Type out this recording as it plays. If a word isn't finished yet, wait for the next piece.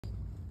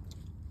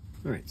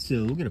All right,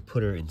 so we're gonna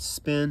put her in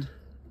spin,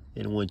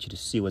 and I want you to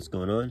see what's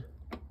going on.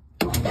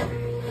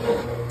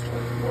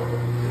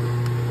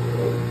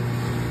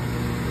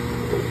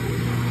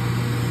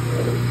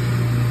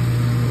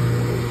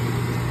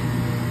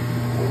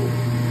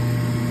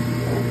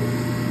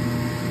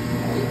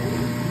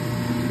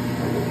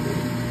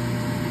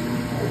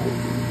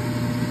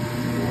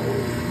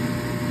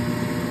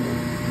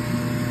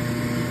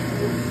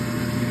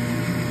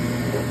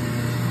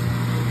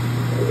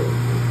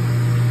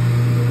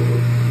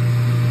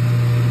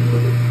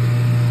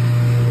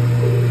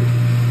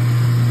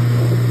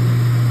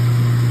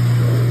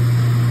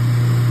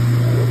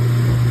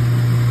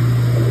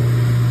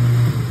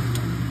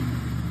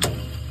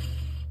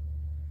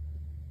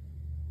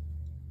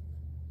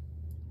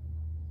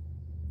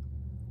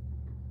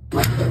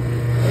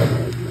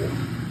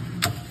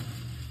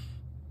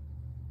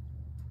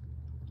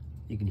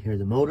 You can hear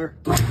the motor.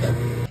 All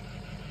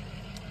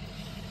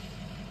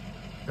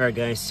right,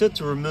 guys, so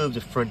to remove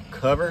the front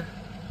cover,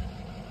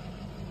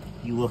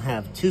 you will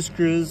have 2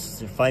 screws,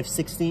 they're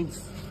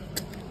 5/16.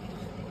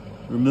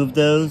 Remove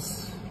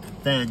those,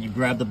 then you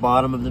grab the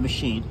bottom of the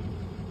machine,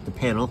 the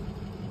panel,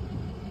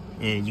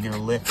 and you're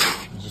gonna lift,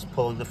 you're just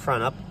pulling the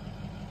front up.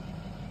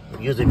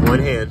 I'm using one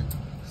hand,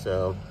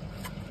 so,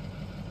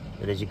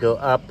 and as you go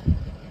up,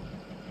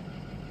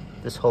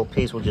 this whole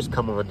piece will just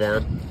come on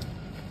down.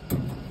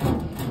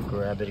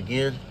 Grab it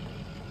again,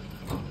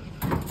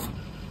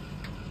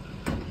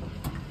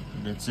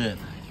 and that's it.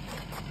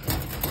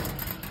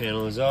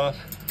 Panel is off.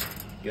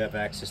 You have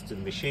access to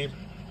the machine.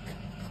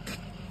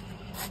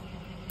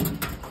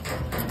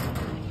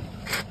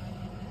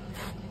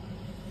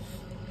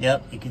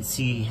 Yep, you can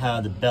see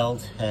how the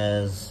belt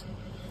has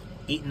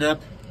eaten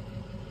up.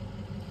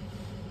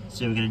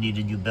 So we're gonna need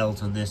a new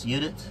belt on this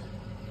unit.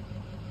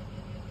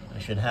 I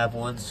should have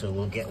one, so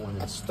we'll get one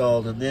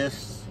installed on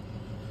this.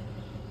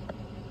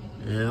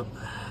 Yep,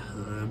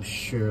 I'm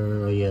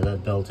sure. Oh yeah,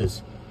 that belt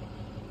is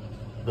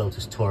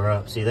tore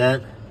up. See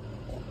that?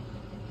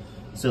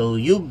 So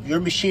your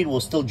machine will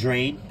still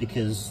drain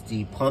because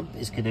the pump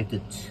is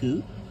connected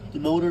to the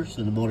motor,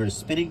 so the motor is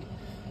spinning,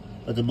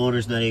 but the motor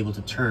is not able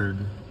to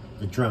turn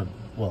the drum.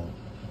 Well,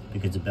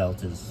 because the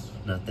belt is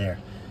not there.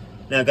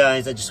 Now,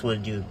 guys, I just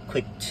want to do a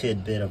quick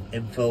tidbit of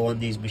info on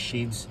these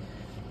machines.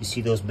 You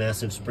see those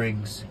massive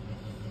springs?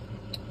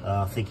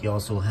 I think you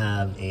also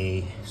have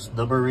a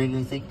snubber ring,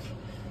 I think.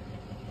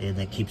 And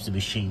that keeps the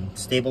machine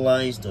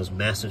stabilized. Those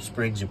massive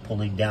springs are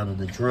pulling down on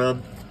the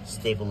drum,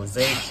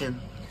 stabilization.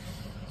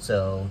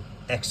 So,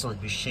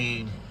 excellent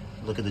machine.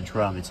 Look at the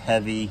drum, it's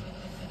heavy.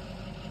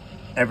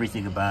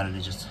 Everything about it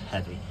is just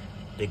heavy.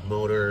 Big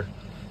motor.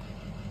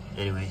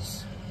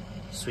 Anyways,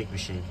 sweet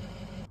machine.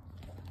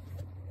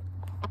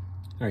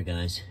 All right,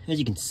 guys, as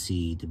you can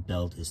see, the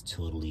belt is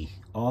totally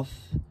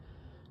off.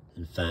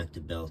 In fact, the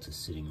belt is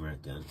sitting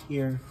right down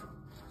here.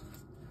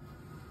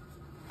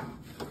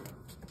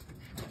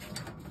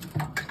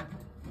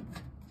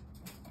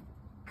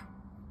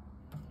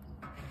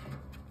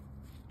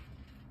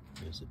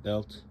 There's the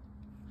belt.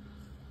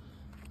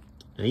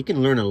 Now you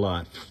can learn a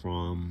lot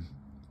from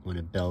when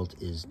a belt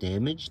is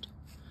damaged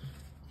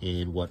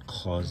and what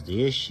caused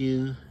the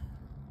issue.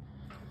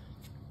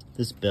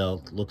 This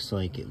belt looks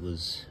like it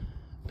was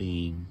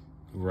being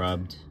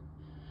rubbed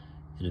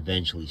and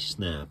eventually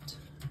snapped.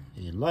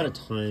 And a lot of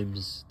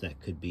times that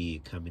could be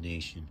a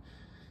combination.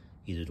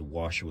 Either the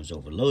washer was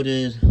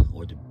overloaded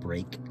or the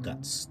brake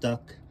got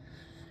stuck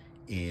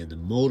and the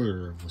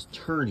motor was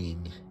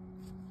turning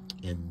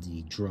and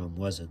the drum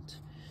wasn't.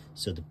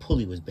 So the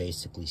pulley was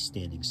basically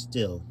standing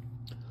still.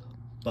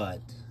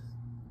 But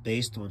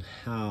based on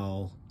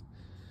how,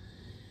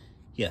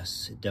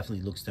 yes, it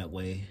definitely looks that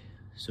way.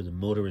 So the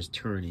motor is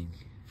turning.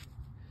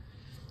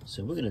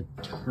 So we're gonna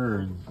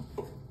turn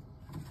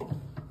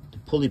the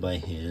pulley by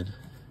hand.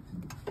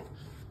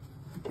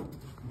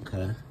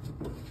 Okay.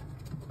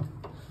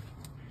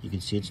 You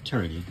can see it's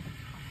turning.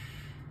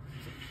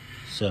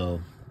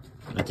 So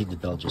I think the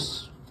belt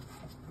just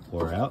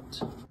wore out.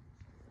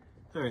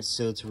 All right,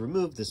 so to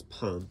remove this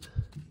pump,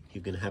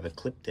 you're gonna have a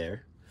clip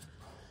there,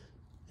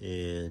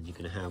 and you're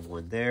gonna have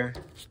one there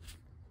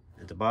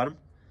at the bottom.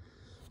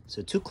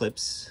 So 2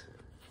 clips.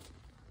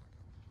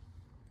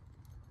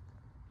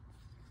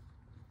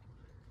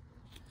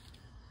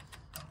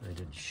 I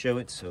didn't show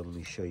it, so let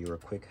me show you real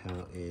quick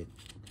how it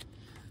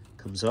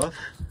comes off.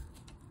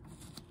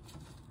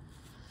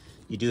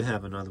 You do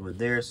have another one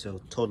there,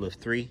 so total of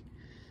 3.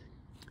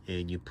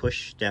 And you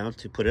push down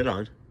to put it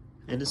on,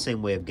 and the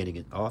same way of getting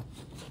it off.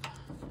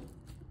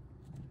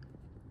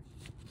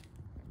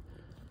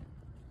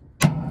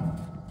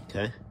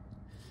 Okay,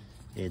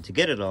 and to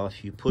get it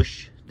off, you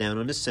push down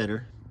on the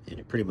center, and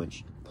it pretty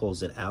much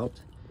pulls it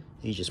out.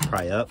 And you just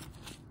pry up.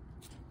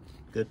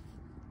 Good.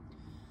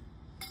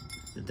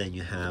 And then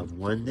you have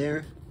one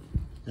there.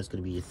 That's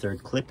going to be your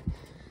 3rd clip,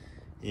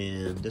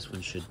 and this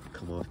one should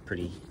come off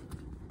pretty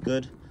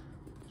good.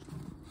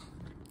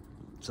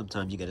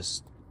 Sometimes you got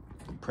to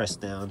press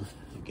down.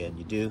 Again,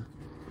 you do.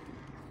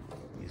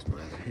 Use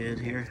my other hand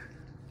here.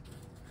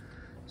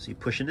 So you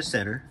push in the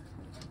center.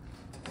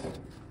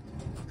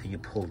 and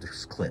you pull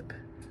this clip,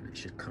 and it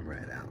should come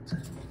right out.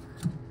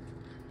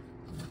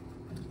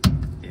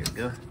 There we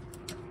go.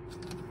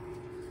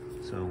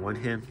 So one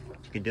hand,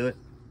 you can do it.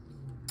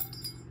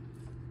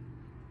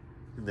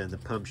 And then the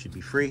pump should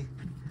be free.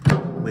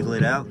 Wiggle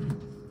it out,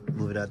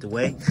 move it out the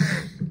way.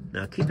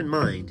 Now keep in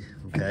mind,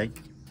 okay,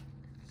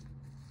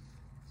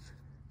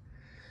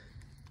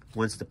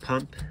 once the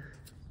pump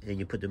and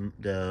you put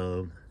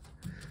the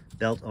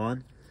belt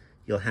on,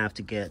 you'll have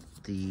to get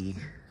the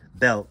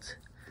belt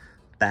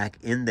back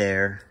in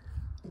there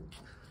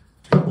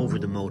over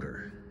the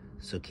motor.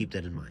 So keep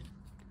that in mind.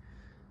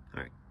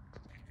 All right.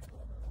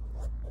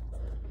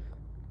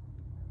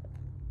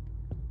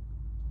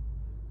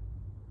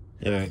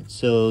 All right,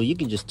 so you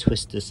can just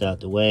twist this out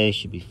the way,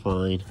 should be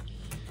fine.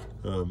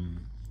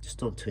 Just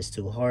don't twist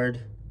too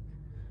hard.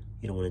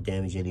 You don't want to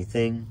damage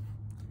anything.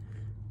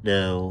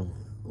 Now,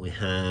 we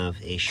have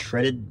a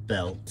shredded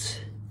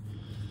belt.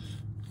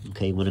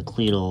 Okay, you want to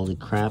clean all the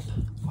crap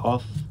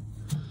off.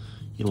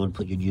 You don't want to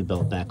put your new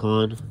belt back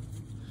on.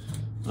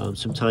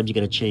 Sometimes you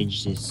got to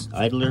change this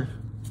idler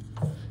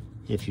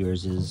if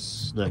yours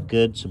is not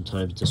good.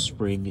 Sometimes the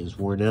spring is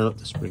worn out.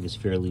 The spring is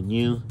fairly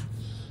new.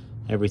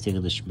 Everything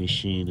in this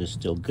machine is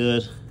still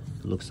good.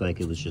 It looks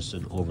like it was just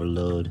an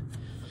overload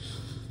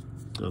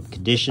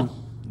condition.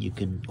 You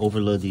can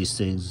overload these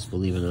things,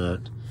 believe it or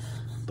not.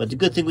 But the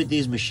good thing with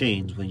these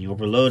machines, when you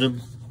overload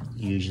them,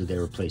 you usually got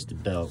to replace the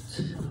belt.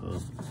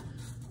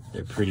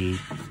 They're pretty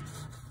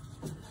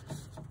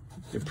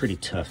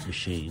tough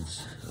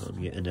machines.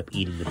 You end up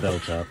eating the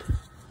belt up.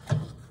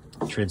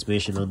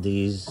 Transmission on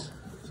these,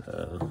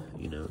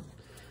 you know,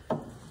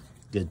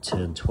 good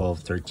 10, 12,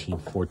 13,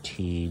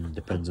 14,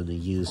 depends on the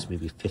use,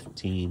 maybe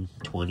 15,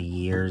 20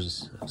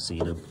 years. I've seen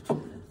them.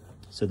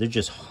 So they're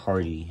just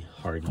hardy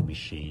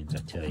machines, I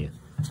tell you.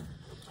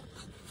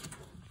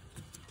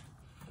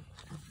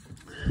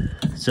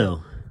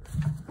 So,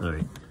 all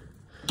right.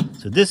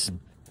 So this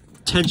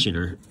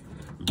tensioner,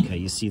 okay,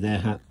 you see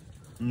that how it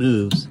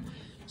moves.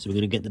 So we're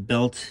gonna get the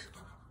belt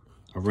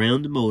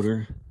around the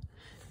motor,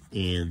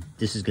 and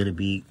this is gonna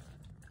be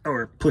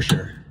our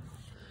pusher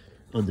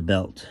on the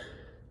belt.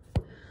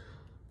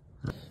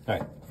 All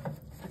right,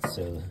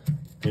 so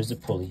there's the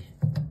pulley,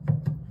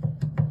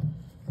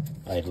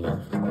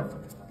 idler,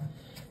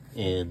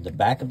 and the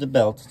back of the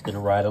belt is going to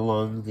ride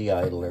along the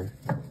idler,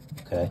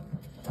 okay?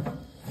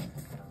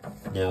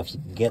 Now, if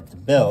you can get the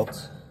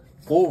belt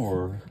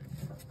over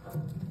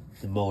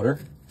the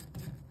motor,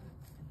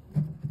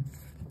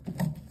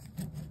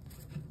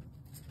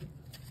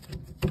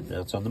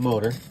 now it's on the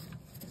motor,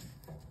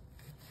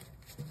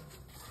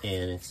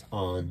 and it's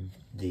on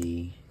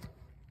the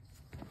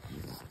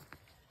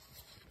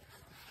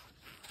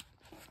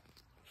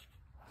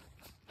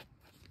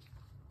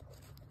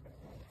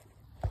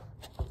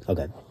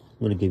okay, I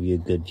want to give you a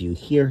good view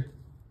here.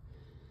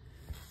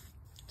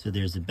 So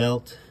there's the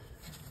belt,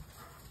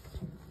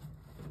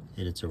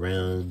 and it's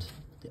around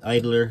the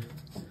idler.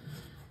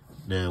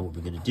 Now what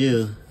we're going to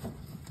do,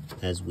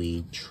 as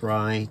we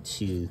try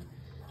to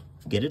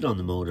get it on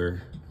the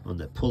motor, on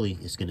the pulley,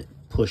 is going to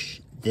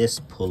push this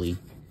pulley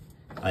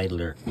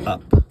idler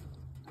up.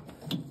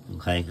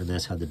 Okay, and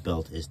that's how the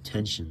belt is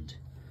tensioned.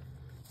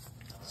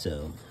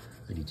 So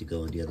I need to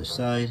go on the other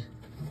side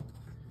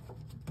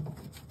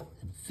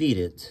and feed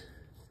it.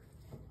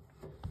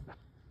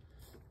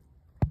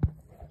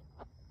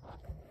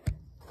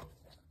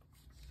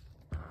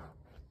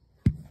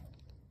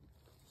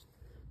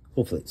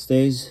 Hopefully it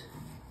stays.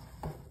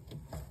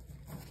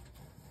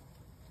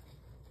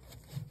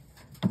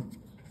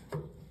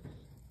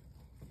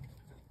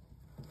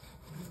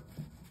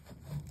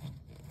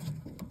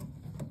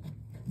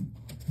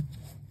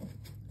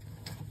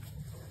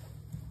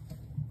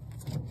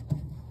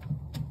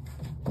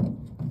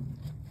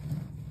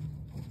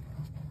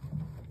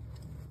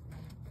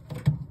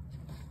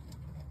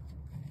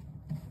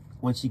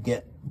 Once you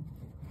get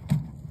a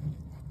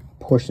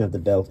portion of the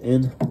belt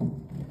in,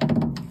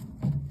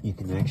 you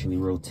can actually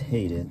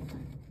rotate it.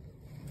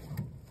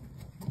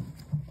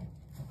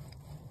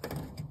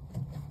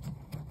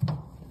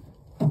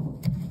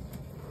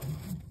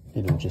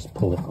 And it'll just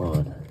pull it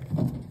on.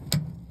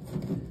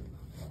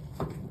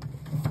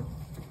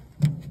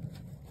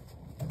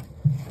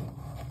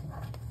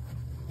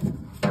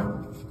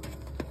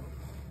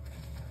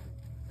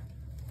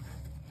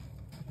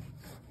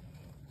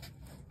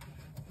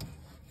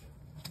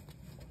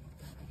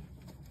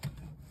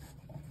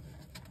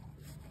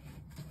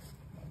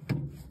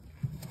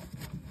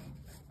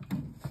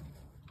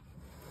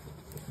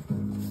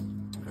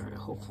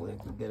 Hopefully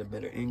I can get a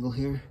better angle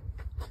here.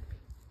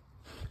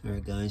 All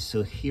right, guys,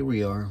 so here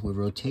we are. We're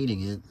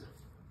rotating it.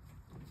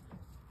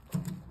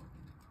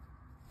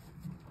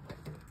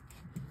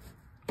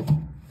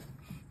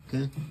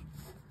 Okay.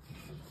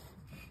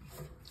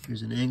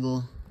 Here's an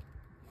angle.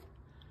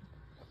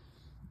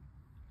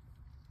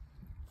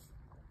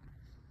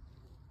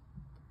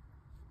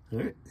 All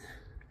right.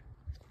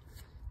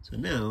 So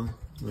now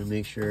I'm going to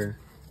make sure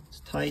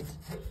it's tight.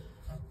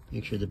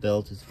 Make sure the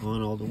belt is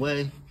on all the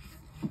way.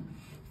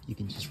 You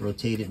can just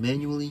rotate it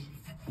manually.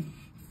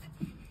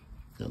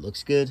 That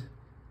looks good.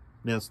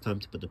 Now it's time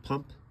to put the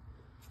pump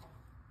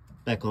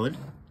back on.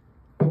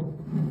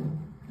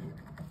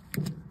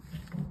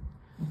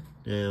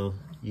 Now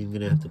you're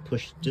gonna have to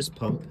push this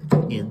pump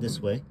in this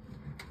way,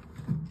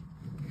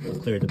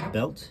 clear the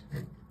belt,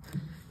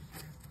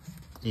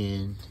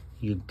 and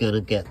you're gonna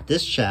get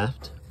this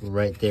shaft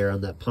right there on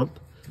that pump.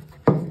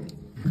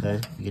 Okay,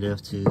 you're gonna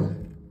have to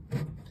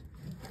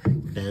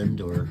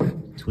bend or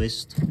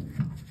twist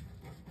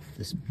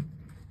this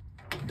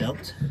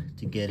belt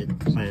to get it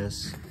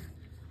past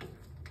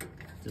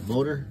the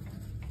motor.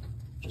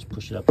 Just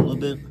push it up a little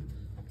bit.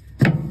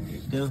 There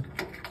you go.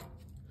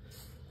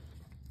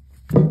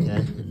 Okay,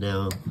 and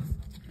now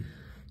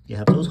you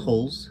have those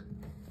holes,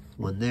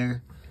 one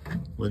there,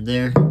 one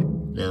there.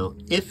 Now,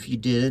 if you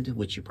did,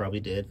 which you probably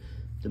did,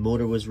 the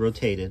motor was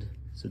rotated,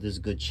 so there's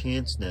a good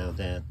chance now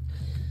that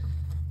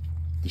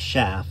the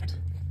shaft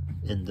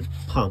and the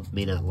pump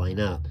may not line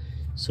up.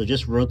 So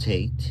just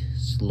rotate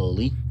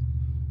slowly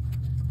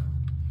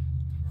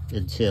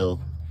until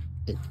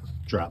it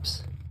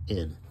drops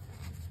in.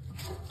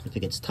 If it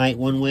gets tight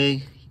one way,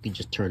 you can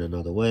just turn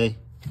another way.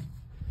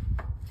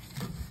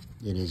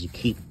 And as you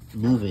keep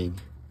moving,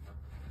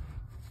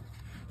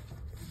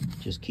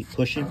 just keep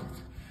pushing,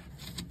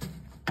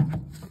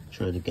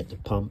 trying to get the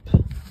pump.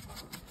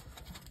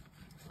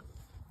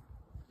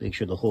 Make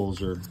sure the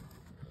holes are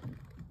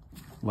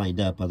lined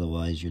up,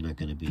 otherwise you're not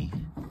going to be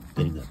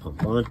getting that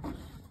pump on.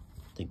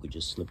 I think we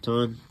just slipped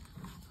on.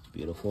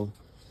 Beautiful.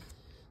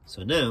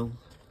 So now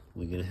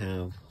we're going to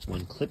have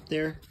one clip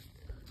there.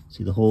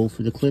 See the hole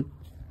for the clip?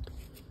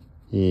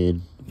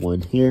 And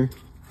one here.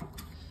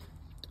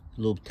 A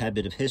little tad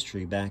bit of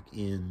history back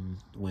in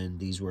when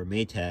these were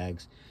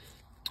Maytags.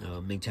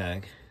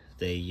 Maytag,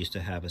 they used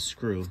to have a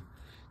screw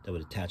that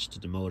would attach to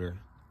the motor.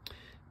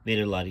 Made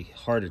it a lot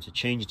harder to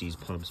change these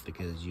pumps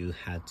because you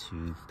had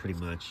to pretty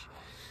much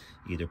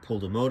either pull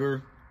the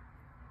motor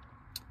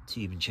to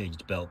even change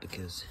the belt,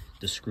 because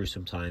the screw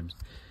sometimes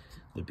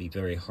would be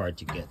very hard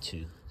to get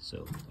to.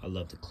 So I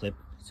love the clip.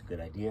 It's a good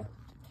idea.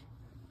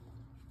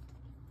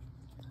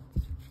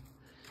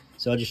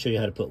 So I'll just show you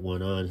how to put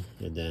one on,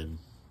 and then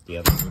the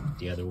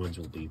other ones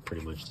will be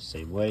pretty much the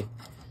same way.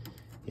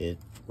 It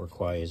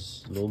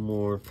requires a little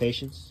more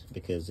patience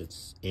because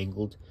it's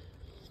angled.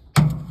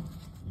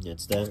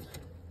 That's that.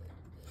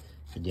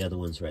 And the other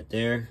one's right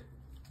there.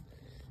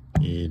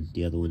 And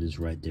the other one is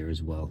right there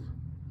as well.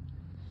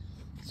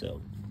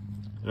 So,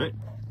 all right.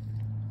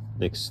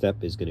 Next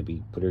step is going to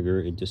be putting her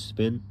into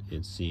spin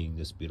and seeing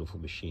this beautiful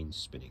machine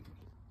spinning.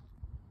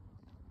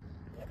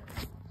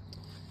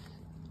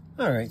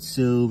 All right,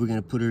 so we're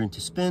going to put her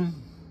into spin.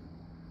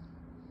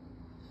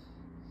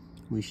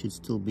 We should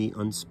still be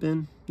on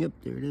spin. Yep,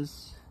 there it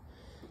is.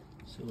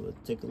 So let's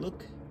take a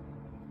look.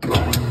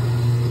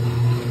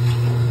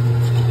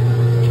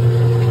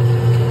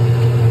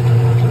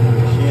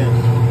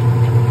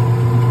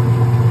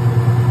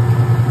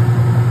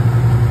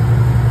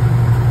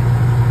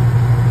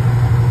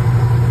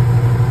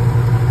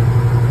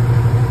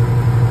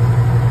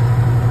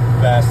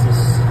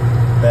 Fastest,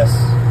 best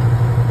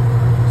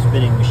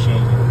spinning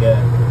machine you'll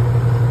get.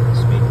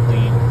 Speed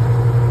clean.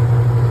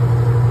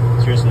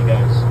 Seriously,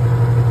 guys,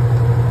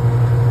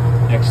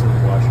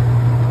 excellent washer.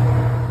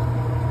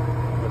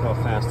 Look how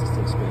fast this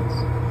thing spins.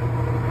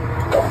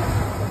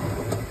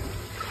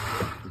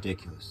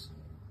 Ridiculous.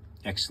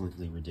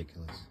 Excellently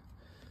ridiculous.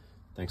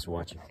 Thanks for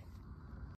watching.